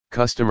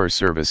Customer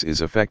service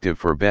is effective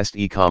for best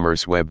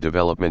e-commerce web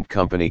development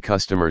company.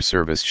 Customer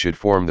service should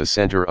form the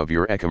center of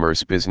your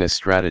e-commerce business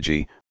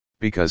strategy,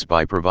 because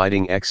by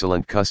providing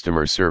excellent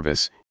customer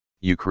service,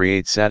 you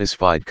create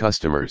satisfied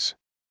customers.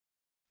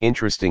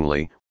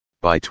 Interestingly,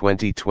 by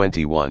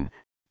 2021,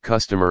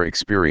 customer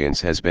experience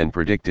has been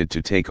predicted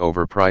to take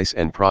over price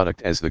and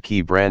product as the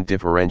key brand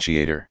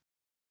differentiator.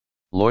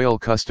 Loyal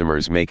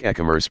customers make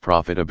e-commerce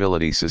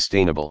profitability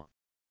sustainable.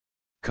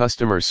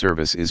 Customer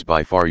service is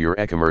by far your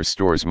e-commerce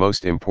store's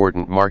most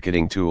important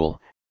marketing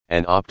tool,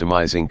 and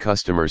optimizing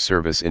customer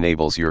service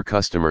enables your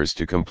customers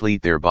to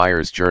complete their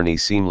buyer's journey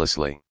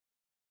seamlessly.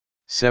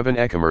 7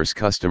 E-commerce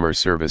customer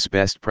service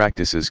best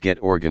practices. Get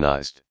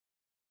organized.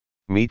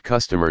 Meet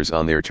customers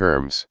on their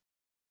terms.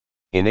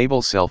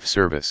 Enable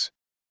self-service.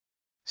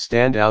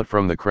 Stand out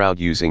from the crowd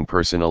using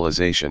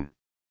personalization.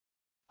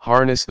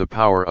 Harness the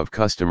power of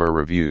customer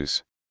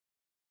reviews.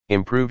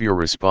 Improve your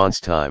response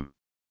time.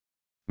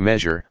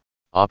 Measure,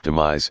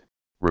 optimize,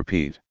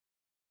 repeat.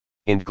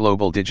 Int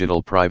Global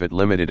Digital Private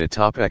Limited, a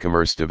top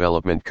e-commerce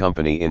development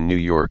company in New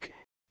York,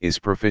 is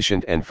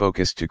proficient and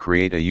focused to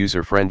create a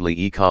user-friendly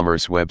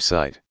e-commerce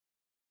website.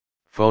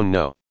 Phone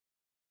no.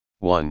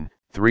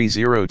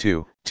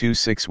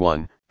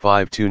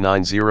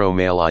 1-302-261-5290.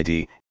 Mail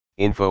ID,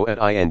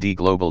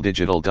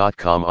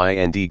 info@indglobaldigital.com.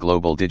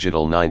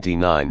 indglobaldigital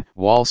 99,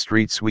 Wall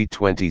Street Suite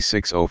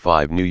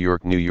 2605, New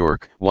York, New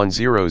York,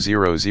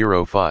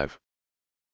 10005.